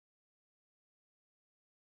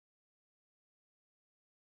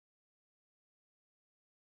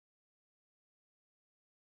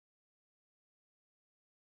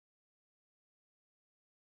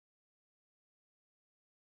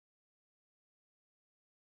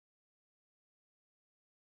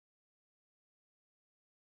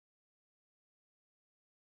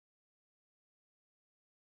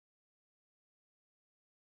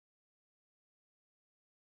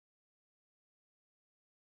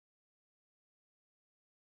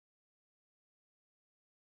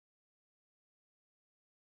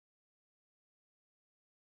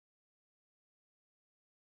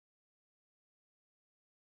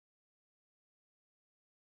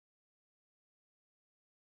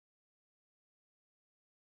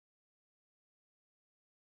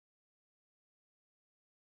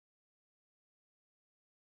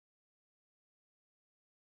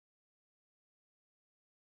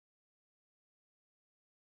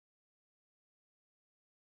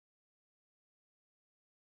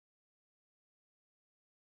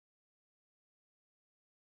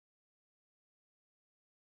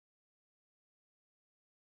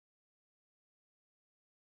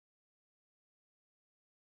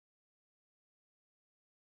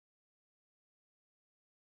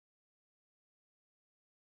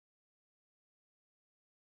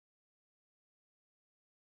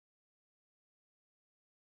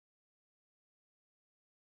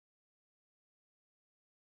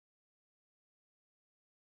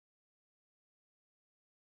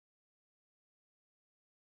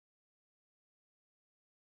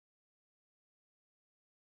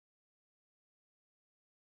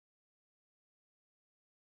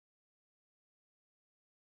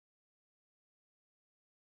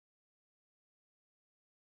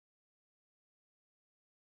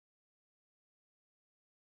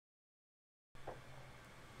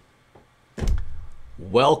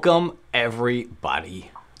Welcome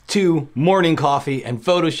everybody to Morning Coffee and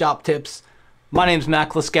Photoshop Tips. My name is Matt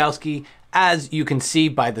Kloskowski. As you can see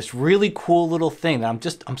by this really cool little thing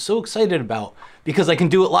that I'm so excited about because I can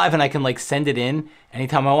do it live and I can like send it in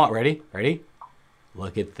anytime I want. Ready?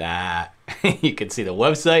 Look at that. You can see the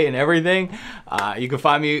website and everything. You can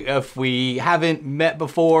find me if we haven't met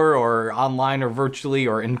before or online or virtually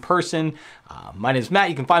or in person. My name is Matt.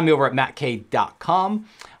 You can find me over at mattk.com.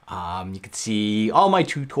 You can see all my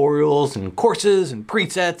tutorials and courses and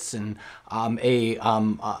presets, and I'm a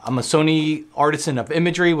Sony Artisan of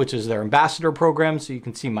Imagery, which is their ambassador program. So you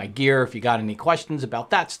can see my gear if you got any questions about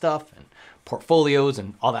that stuff and portfolios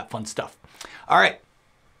and all that fun stuff. All right.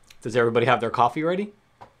 Does everybody have their coffee ready?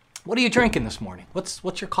 What are you drinking this morning?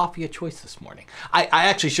 What's your coffee of choice this morning? I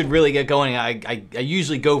actually should really get going. I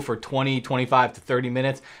usually go for 20, 25 to 30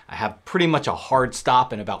 minutes. I have pretty much a hard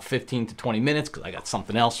stop in about 15 to 20 minutes because I got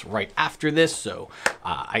something else right after this. So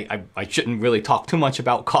I shouldn't really talk too much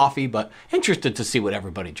about coffee, but interested to see what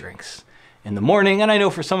everybody drinks in the morning. And I know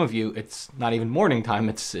for some of you, it's not even morning time,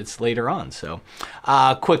 it's later on. So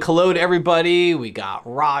quick hello to everybody. We got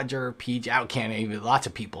Roger, PJ, lots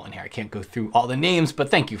of people in here. I can't go through all the names, but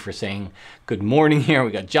thank you for saying good morning here. We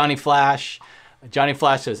got Johnny Flash. Johnny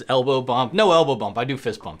Flash says elbow bump. No elbow bump, I do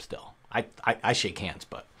fist bump still. I shake hands,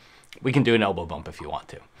 but we can do an elbow bump if you want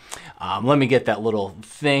to. Let me get that little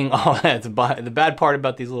thing. Oh, the bad part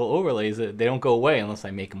about these little overlays, they don't go away unless I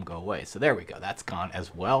make them go away. So there we go. That's gone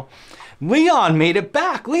as well. Leon made it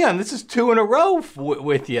back. Leon, this is 2 in a row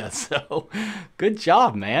with you. So good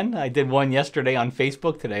job, man. I did one yesterday on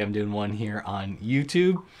Facebook. Today I'm doing one here on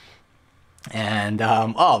YouTube. And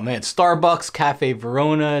oh man, Starbucks, Cafe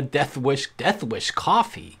Verona, Death Wish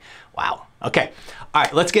Coffee. Wow. Okay. All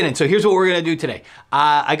right, let's get in. So here's what we're going to do today.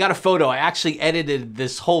 I got a photo. I actually edited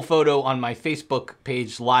this whole photo on my Facebook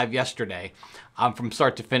page live yesterday from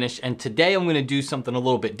start to finish. And today I'm going to do something a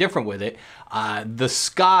little bit different with it. The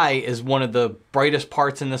sky is one of the brightest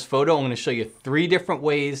parts in this photo. I'm going to show you 3 different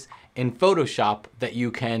ways in Photoshop that you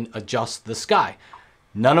can adjust the sky.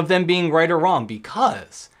 None of them being right or wrong,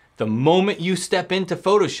 because the moment you step into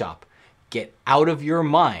Photoshop, get out of your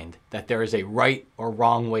mind that there is a right or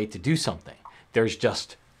wrong way to do something. There's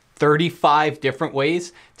just 35 different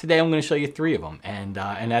ways. Today I'm going to show you 3 of them, and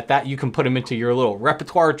at that you can put them into your little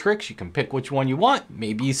repertoire of tricks. You can pick which one you want.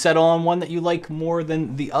 Maybe you settle on one that you like more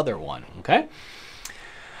than the other one. Okay.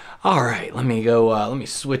 All right. Let me go. Let me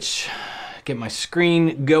switch. Get my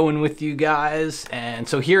screen going with you guys. And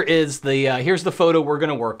so here is the here's the photo we're going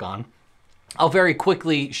to work on. I'll very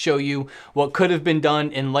quickly show you what could have been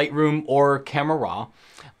done in Lightroom or Camera Raw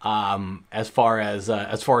as far as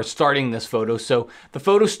starting this photo. So the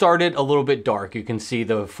photo started a little bit dark. You can see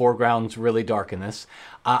the foreground's really dark in this.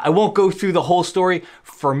 I won't go through the whole story.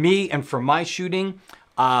 For me and for my shooting,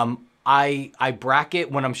 I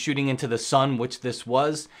bracket when I'm shooting into the sun, which this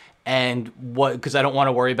was. And because I don't want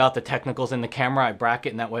to worry about the technicals in the camera, I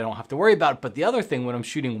bracket, and that way I don't have to worry about it. But the other thing, when I'm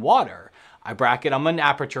shooting water, I bracket. I'm in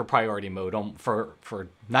aperture priority mode for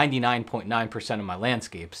 99.9% of my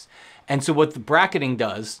landscapes. And so what the bracketing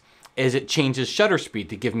does is it changes shutter speed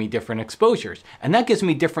to give me different exposures. And that gives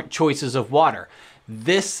me different choices of water.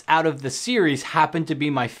 This, out of the series, happened to be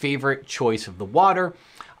my favorite choice of the water.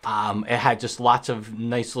 It had just lots of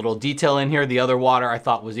nice little detail in here. The other water I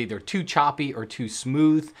thought was either too choppy or too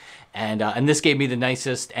smooth. And this gave me the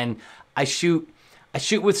nicest. And I shoot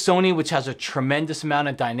with Sony, which has a tremendous amount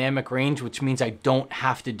of dynamic range, which means I don't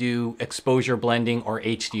have to do exposure blending or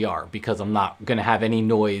HDR because I'm not going to have any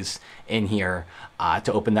noise in here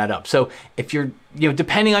to open that up. So if you're,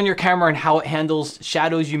 depending on your camera and how it handles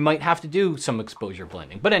shadows, you might have to do some exposure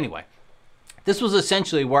blending. But anyway, this was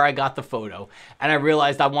essentially where I got the photo, and I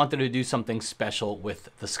realized I wanted to do something special with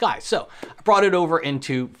the sky. So I brought it over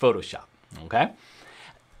into Photoshop, okay?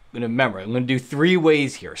 Remember, I'm going to do 3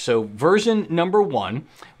 ways here. So version number 1,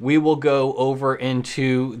 we will go over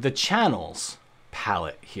into the channels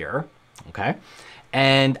palette here, okay?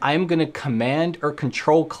 And I'm going to command or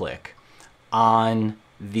control click on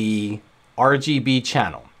the RGB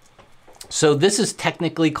channel. So this is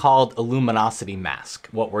technically called a luminosity mask,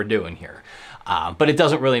 what we're doing here. But it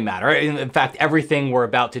doesn't really matter. In fact, everything we're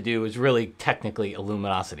about to do is really technically a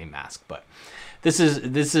luminosity mask, but this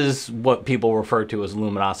is what people refer to as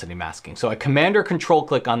luminosity masking. So I command or control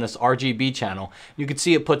click on this RGB channel. You can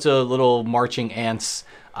see it puts a little marching ants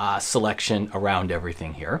selection around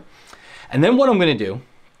everything here. And then what I'm going to do,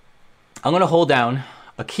 I'm going to hold down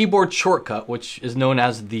a keyboard shortcut, which is known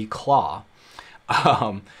as the claw.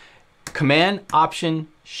 Command Option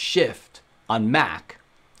Shift on Mac,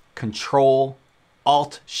 Control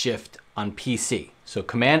Alt Shift on PC. So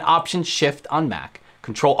Command Option Shift on Mac,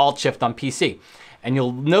 Control Alt Shift on PC. And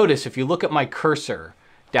you'll notice if you look at my cursor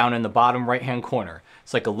down in the bottom right hand corner,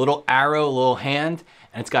 it's like a little arrow, a little hand,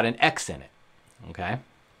 and it's got an X in it, okay?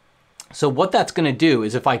 So what that's gonna do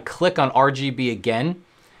is if I click on RGB again,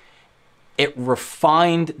 it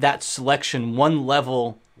refined that selection one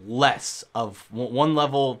level less of, one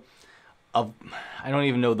level of, I don't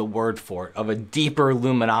even know the word for it, of a deeper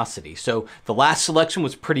luminosity. So the last selection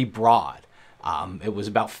was pretty broad. It was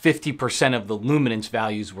about 50% of the luminance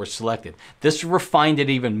values were selected. This refined it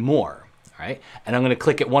even more, all right? And I'm gonna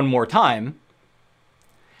click it one more time,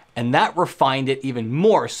 and that refined it even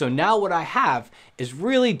more. So now what I have is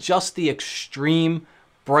really just the extreme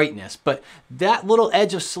brightness, but that little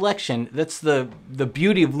edge of selection, that's the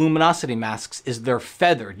beauty of luminosity masks, is they're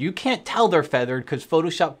feathered. You can't tell they're feathered because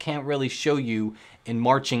Photoshop can't really show you in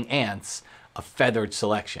marching ants a feathered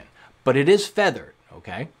selection, but it is feathered,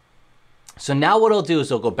 okay? So now what I'll do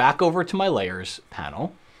is I'll go back over to my layers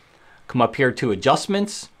panel, come up here to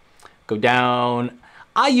adjustments, go down.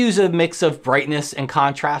 I use a mix of brightness and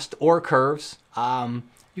contrast or curves.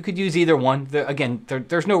 You could use either one.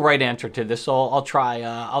 There's no right answer to this, so I'll try.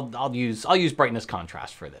 I'll use brightness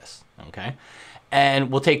contrast for this. Okay, and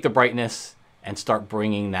we'll take the brightness and start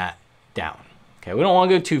bringing that down. Okay, we don't want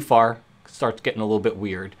to go too far. It starts getting a little bit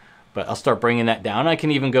weird, but I'll start bringing that down. I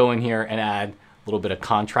can even go in here and add a little bit of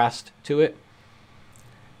contrast to it.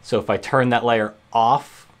 So if I turn that layer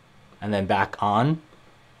off and then back on,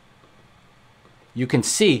 you can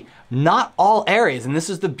see not all areas, and this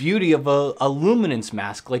is the beauty of a luminance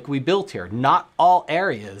mask like we built here, not all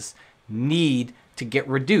areas need to get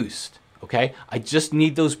reduced, okay? I just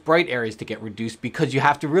need those bright areas to get reduced because you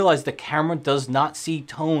have to realize the camera does not see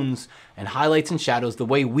tones and highlights and shadows the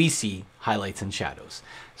way we see highlights and shadows.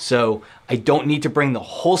 So I don't need to bring the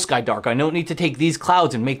whole sky dark. I don't need to take these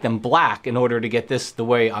clouds and make them black in order to get this the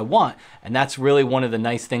way I want. And that's really one of the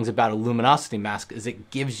nice things about a luminosity mask is it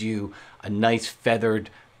gives you a nice feathered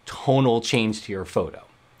tonal change to your photo,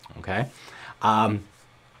 okay?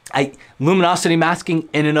 Luminosity masking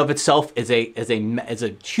in and of itself is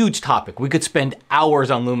a huge topic. We could spend hours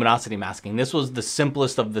on luminosity masking. This was the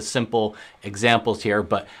simplest of the simple examples here,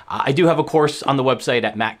 but I do have a course on the website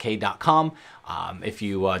at mattkay.com. If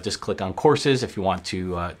you just click on courses, if you want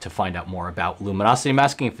to find out more about luminosity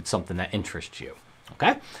masking, if it's something that interests you,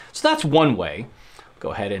 okay? So that's one way.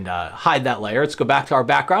 Go ahead and hide that layer. Let's go back to our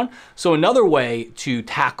background. So another way to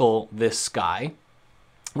tackle this sky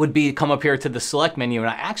would be to come up here to the select menu, and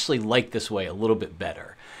I actually like this way a little bit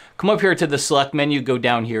better. Come up here to the select menu, go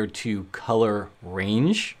down here to color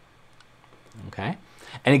range, okay?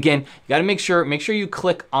 And again, you gotta make sure you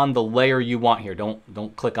click on the layer you want here.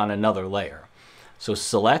 Don't click on another layer. So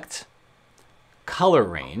select color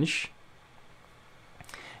range,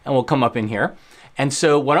 and we'll come up in here. And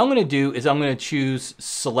so what I'm gonna do is I'm gonna choose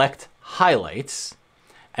select highlights,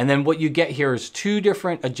 and then what you get here is two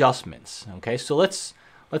different adjustments, okay? So let's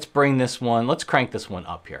bring this one, let's crank this one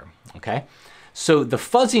up here, okay? So the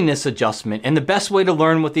fuzziness adjustment, and the best way to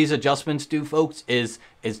learn what these adjustments do, folks, is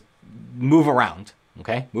move around,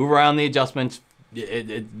 okay? Move around the adjustments,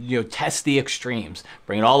 you know, test the extremes.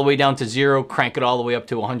 Bring it all the way down to 0, crank it all the way up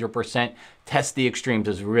to 100%. Test the extremes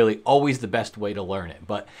is really always the best way to learn it.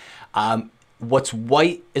 But what's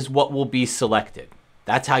white is what will be selected.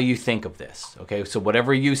 That's how you think of this, okay? So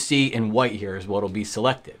whatever you see in white here is what will be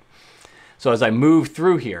selected. So as I move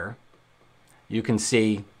through here, you can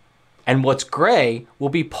see, and what's gray will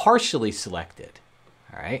be partially selected,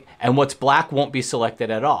 all right? And what's black won't be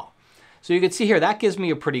selected at all. So you can see here, that gives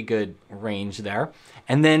me a pretty good range there.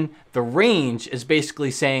 And then the range is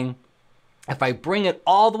basically saying, if I bring it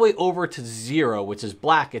all the way over to 0, which is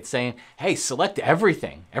black, it's saying, hey, select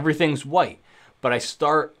everything. Everything's white. But I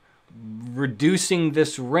start reducing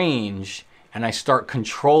this range and I start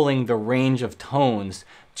controlling the range of tones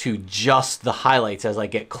to just the highlights as I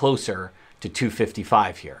get closer to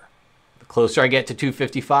 255 here. The closer I get to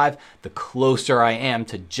 255, the closer I am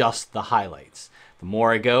to just the highlights. The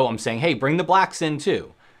more I go, I'm saying, hey, bring the blacks in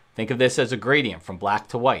too. Think of this as a gradient from black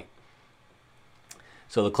to white.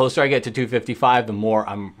 So the closer I get to 255, the more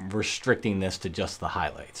I'm restricting this to just the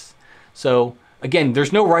highlights. So again,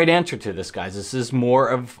 there's no right answer to this, guys. This is more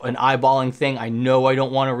of an eyeballing thing. I know I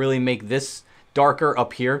don't want to really make this darker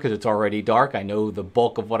up here because it's already dark. I know the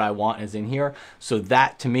bulk of what I want is in here. So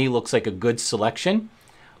that to me looks like a good selection.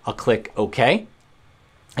 I'll click OK.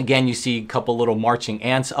 Again, you see a couple little marching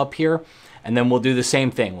ants up here. And then we'll do the same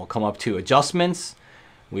thing. We'll come up to adjustments.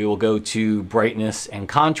 We will go to brightness and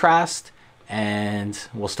contrast. And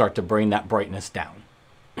we'll start to bring that brightness down.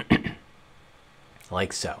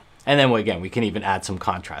 like so. And then again, we can even add some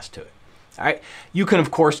contrast to it. All right, you can of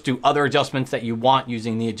course do other adjustments that you want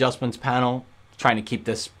using the adjustments panel, trying to keep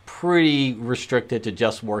this pretty restricted to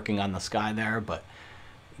just working on the sky there, but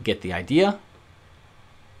get the idea.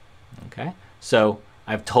 Okay, so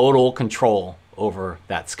I have total control over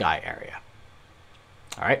that sky area.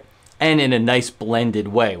 All right, and in a nice blended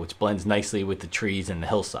way, which blends nicely with the trees and the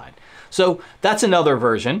hillside. So that's another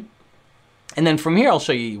version. And then from here, I'll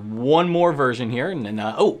show you one more version here. And then,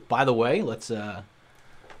 oh, by the way, let's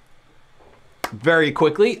very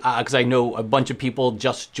quickly, because I know a bunch of people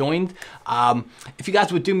just joined. If you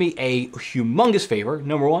guys would do me a humongous favor,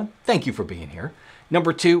 number one, thank you for being here.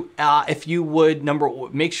 Number two, if you would,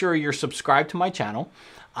 make sure you're subscribed to my channel.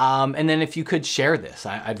 And then if you could share this,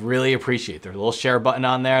 I'd really appreciate it. There's a little share button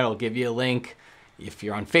on there. It'll give you a link. If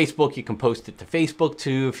you're on Facebook, you can post it to Facebook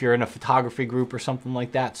too, if you're in a photography group or something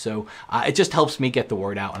like that. So it just helps me get the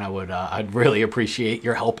word out, and I'd really appreciate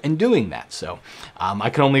your help in doing that. So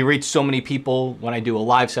I can only reach so many people when I do a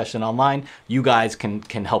live session online. You guys can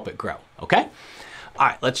help it grow, okay? All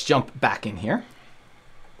right, let's jump back in here.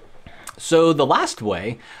 So the last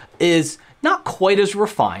way is not quite as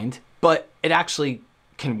refined, but it actually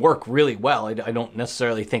can work really well. I don't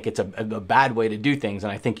necessarily think it's a bad way to do things,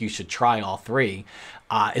 and I think you should try all three,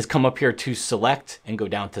 is come up here to select and go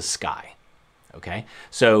down to sky. Okay,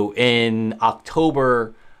 so in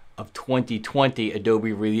October of 2020,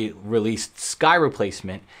 Adobe released sky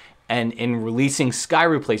replacement, and in releasing sky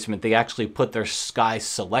replacement, they actually put their sky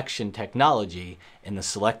selection technology in the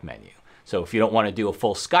select menu. So if you don't want to do a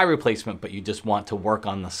full sky replacement, but you just want to work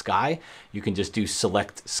on the sky, you can just do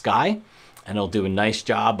select sky, and it'll do a nice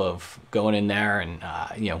job of going in there and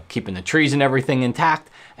you know, keeping the trees and everything intact.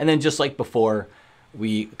 And then just like before,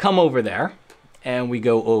 we come over there and we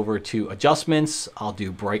go over to adjustments. I'll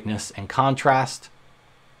do brightness and contrast,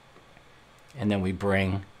 and then we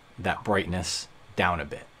bring that brightness down a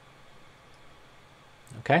bit.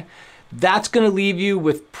 Okay, that's going to leave you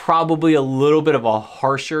with probably a little bit of a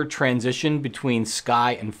harsher transition between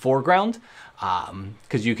sky and foreground,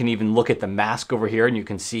 because you can even look at the mask over here and you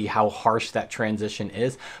can see how harsh that transition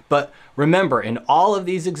is. But remember, in all of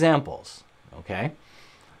these examples, okay,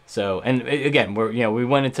 so, and again, we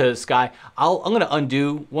went into sky. I'm going to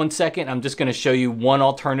undo 1 second. I'm just going to show you one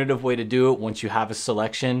alternative way to do it once you have a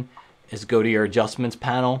selection, is go to your adjustments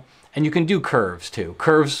panel, and you can do curves too.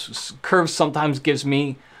 Curves sometimes gives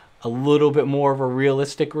me a little bit more of a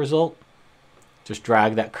realistic result. Just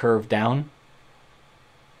drag that curve down.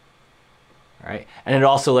 All right, and it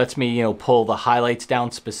also lets me, pull the highlights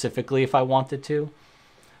down specifically if I wanted to.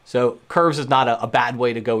 So curves is not a bad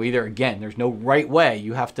way to go either. Again, there's no right way.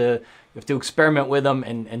 You have to experiment with them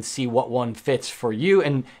and see what one fits for you,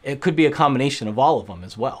 and it could be a combination of all of them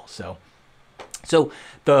as well. So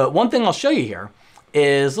the one thing I'll show you here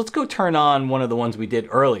is, let's go turn on one of the ones we did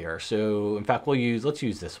earlier. So in fact, let's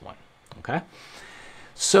use this one. Okay,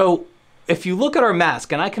 so if you look at our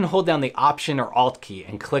mask, and I can hold down the Option or Alt key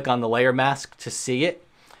and click on the layer mask to see it,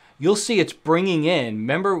 you'll see it's bringing in,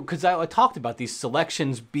 remember, because I talked about these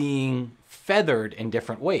selections being feathered in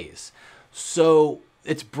different ways. So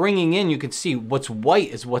it's bringing in, you can see what's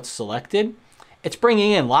white is what's selected. It's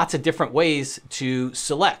bringing in lots of different ways to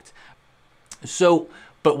select. So,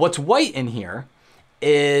 but what's white in here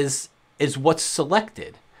is what's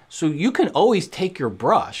selected. So you can always take your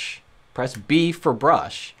brush, press B for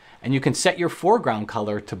brush, and you can set your foreground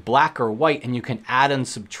color to black or white, and you can add and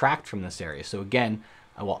subtract from this area. So again,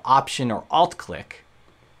 I will Option or Alt click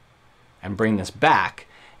and bring this back,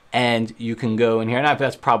 and you can go in here, and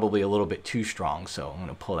that's probably a little bit too strong, so I'm going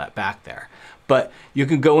to pull that back there. But you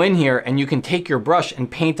can go in here and you can take your brush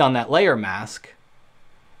and paint on that layer mask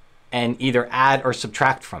and either add or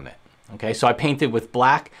subtract from it. Okay, so I painted with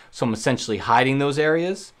black, so I'm essentially hiding those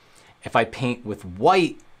areas. If I paint with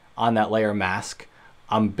white on that layer mask,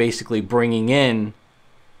 I'm basically bringing in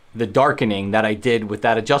the darkening that I did with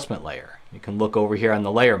that adjustment layer. You can look over here on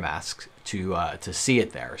the layer mask to see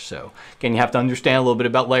it there. So again, you have to understand a little bit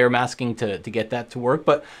about layer masking to get that to work,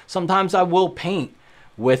 but sometimes I will paint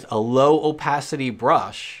with a low opacity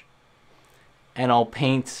brush, and I'll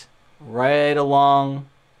paint right along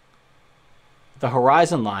the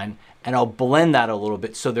horizon line, and I'll blend that a little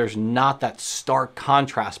bit so there's not that stark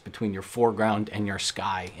contrast between your foreground and your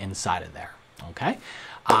sky inside of there. Okay,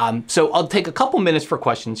 so I'll take a couple minutes for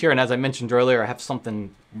questions here, and as I mentioned earlier, I have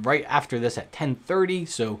something right after this at 10:30,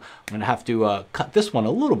 so I'm gonna have to cut this one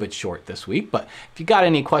a little bit short this week. But if you got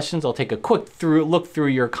any questions, I'll take a quick look through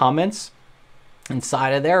your comments inside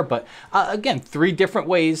of there. But again, 3 different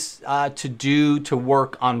ways to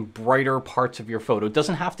work on brighter parts of your photo. It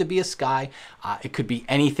doesn't have to be a sky. It could be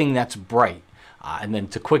anything that's bright. And then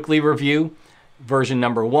to quickly review, version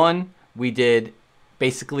number 1, we did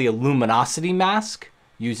basically a luminosity mask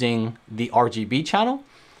using the RGB channel.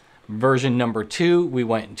 Version number 2, we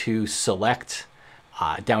went to select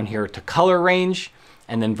down here to color range.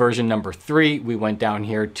 And then version number 3, we went down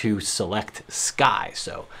here to select sky.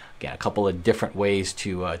 So again, a couple of different ways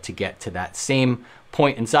to get to that same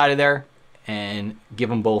point inside of there, and give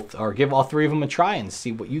them both, or give all 3 of them a try and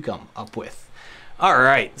see what you come up with. All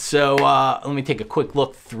right, so let me take a quick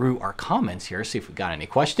look through our comments here, see if we got any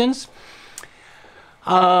questions.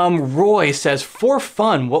 Roy says, for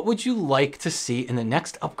fun, what would you like to see in the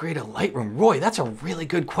next upgrade of Lightroom? Roy, that's a really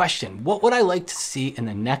good question. What would I like to see in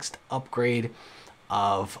the next upgrade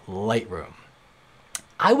of Lightroom?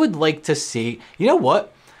 I would like to see, you know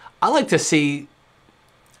what? I'd like to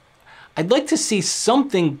see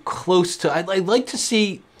something close to, I'd like to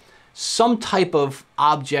see some type of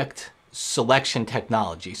object selection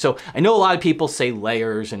technology. So I know a lot of people say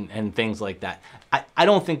layers and things like that. I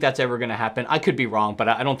don't think that's ever going to happen. I could be wrong, but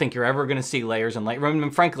I don't think you're ever going to see layers in Lightroom.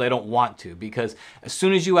 And frankly, I don't want to, because as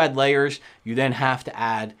soon as you add layers, you then have to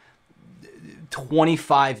add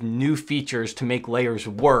 25 new features to make layers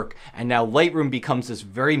work. And now Lightroom becomes this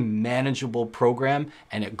very manageable program,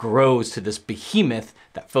 and it grows to this behemoth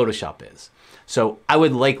that Photoshop is. So I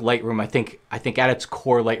would like Lightroom. I think at its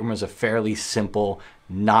core, Lightroom is a fairly simple,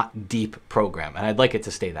 not deep program, and I'd like it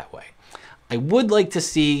to stay that way. I would like to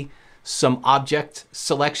see some object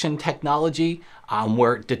selection technology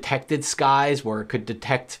where it detected skies, where it could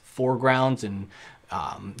detect foregrounds and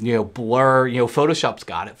blur. Photoshop's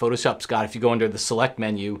got it. Photoshop's got, if you go under the select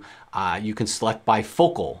menu, you can select by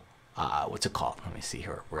focal. What's it called? Let me see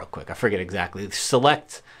here real quick. I forget exactly.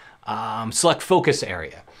 Select focus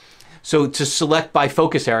area. So to select by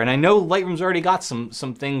focus area, and I know Lightroom's already got some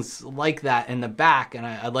things like that in the back, and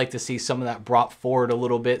I'd like to see some of that brought forward a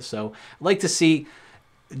little bit. So I'd like to see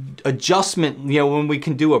adjustment, when we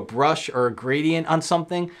can do a brush or a gradient on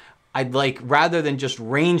something, I'd like, rather than just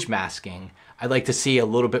range masking, I'd like to see a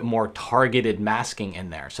little bit more targeted masking in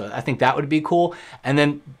there. So I think that would be cool. And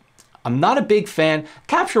then I'm not a big fan.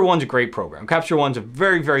 Capture One's a great program. Capture One's a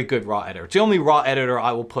very, very good raw editor. It's the only raw editor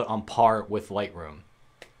I will put on par with Lightroom.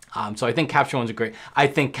 So I think Capture One's a great, I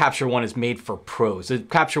think Capture One is made for pros.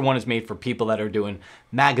 Capture One is made for people that are doing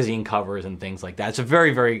magazine covers and things like that. It's a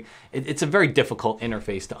very, it's a very difficult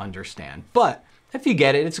interface to understand, but if you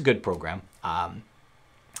get it, it's a good program.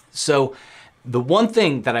 So the one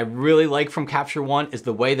thing that I really like from Capture One is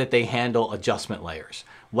the way that they handle adjustment layers.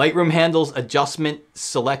 Lightroom handles adjustment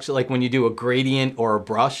selection, like when you do a gradient or a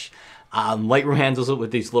brush, Lightroom handles it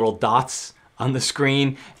with these little dots on the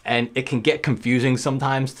screen, and it can get confusing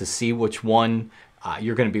sometimes to see which one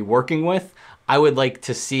you're going to be working with. I would like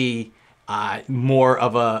to see more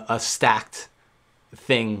of a stacked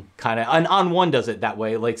thing, kind of, and On One does it that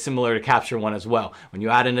way, like similar to Capture One as well. When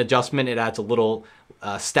you add an adjustment, it adds a little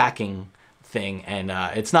stacking thing, and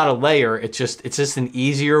it's not a layer, it's just an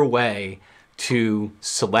easier way to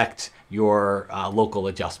select your local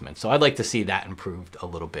adjustments. So I'd like to see that improved a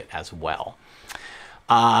little bit as well.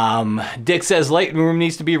 Dick says Lightroom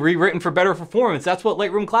needs to be rewritten for better performance. That's what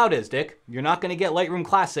Lightroom Cloud is, Dick. You're not going to get Lightroom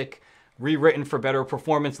Classic rewritten for better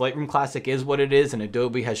performance. Lightroom Classic is what it is, and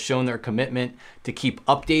Adobe has shown their commitment to keep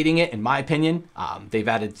updating it, in my opinion. They've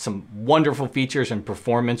added some wonderful features and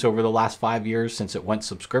performance over the last 5 years since it went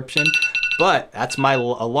subscription, but that's my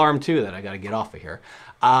alarm too that I got to get off of here.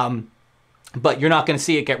 But you're not going to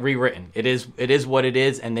see it get rewritten. It is what it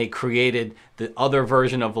is, and they created the other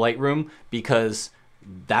version of Lightroom because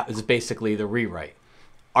that was basically the rewrite.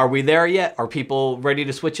 Are we there yet? Are people ready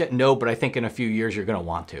to switch it? No, but I think in a few years you're going to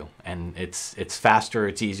want to. And it's faster,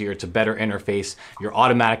 it's easier, it's a better interface. You're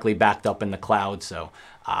automatically backed up in the cloud, so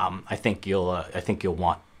I think you'll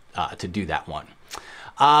want to do that one.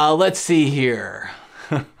 Let's see here.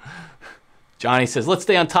 Johnny says, "Let's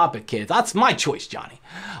stay on topic, kids." That's my choice, Johnny.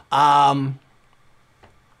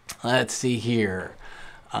 Let's see here.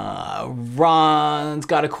 Ron's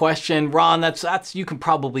got a question. Ron, that's you can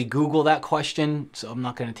probably Google that question, so I'm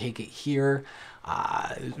not going to take it here.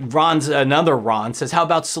 Another Ron says, how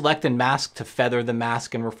about select and mask to feather the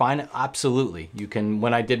mask and refine it? Absolutely. You can,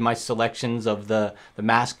 when I did my selections of the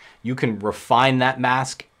mask, you can refine that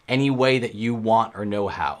mask any way that you want or know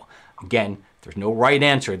how. Again, there's no right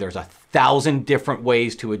answer. There's 1,000 different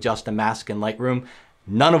ways to adjust a mask in Lightroom.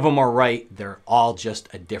 None of them are right. They're all just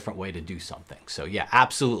a different way to do something. So yeah,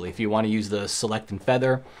 absolutely. If you want to use the select and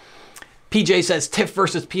feather. PJ says TIFF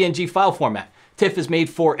versus PNG file format. TIFF is made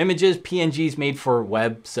for images. PNG is made for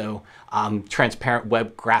web. So transparent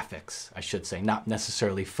web graphics, I should say, not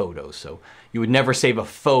necessarily photos. So you would never save a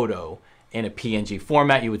photo in a PNG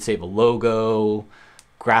format. You would save a logo,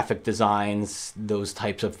 graphic designs, those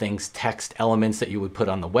types of things, text elements that you would put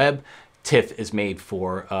on the web. TIFF is made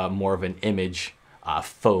for more of an image,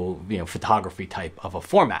 photography type of a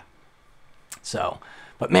format. So,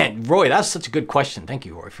 but man, Roy, that's such a good question. Thank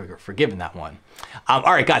you, Roy, for giving that one. All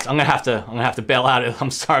right, guys, I'm gonna have to bail out.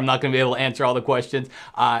 I'm sorry, I'm not gonna be able to answer all the questions.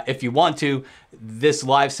 If you want to, this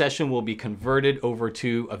live session will be converted over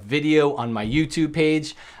to a video on my YouTube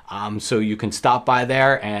page, so you can stop by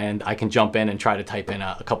there and I can jump in and try to type in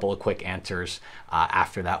a couple of quick answers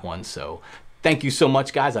after that one. So, thank you so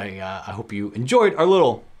much, guys. I hope you enjoyed our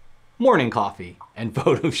little morning coffee and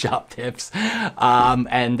Photoshop tips.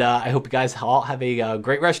 I hope you guys all have a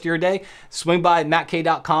great rest of your day. Swing by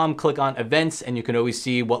mattkay.com, click on events, and you can always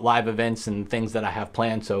see what live events and things that I have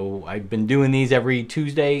planned. So I've been doing these every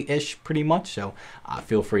Tuesday-ish pretty much. So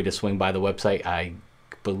feel free to swing by the website. I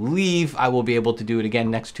believe I will be able to do it again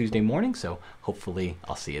next Tuesday morning. So hopefully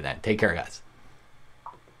I'll see you then. Take care, guys.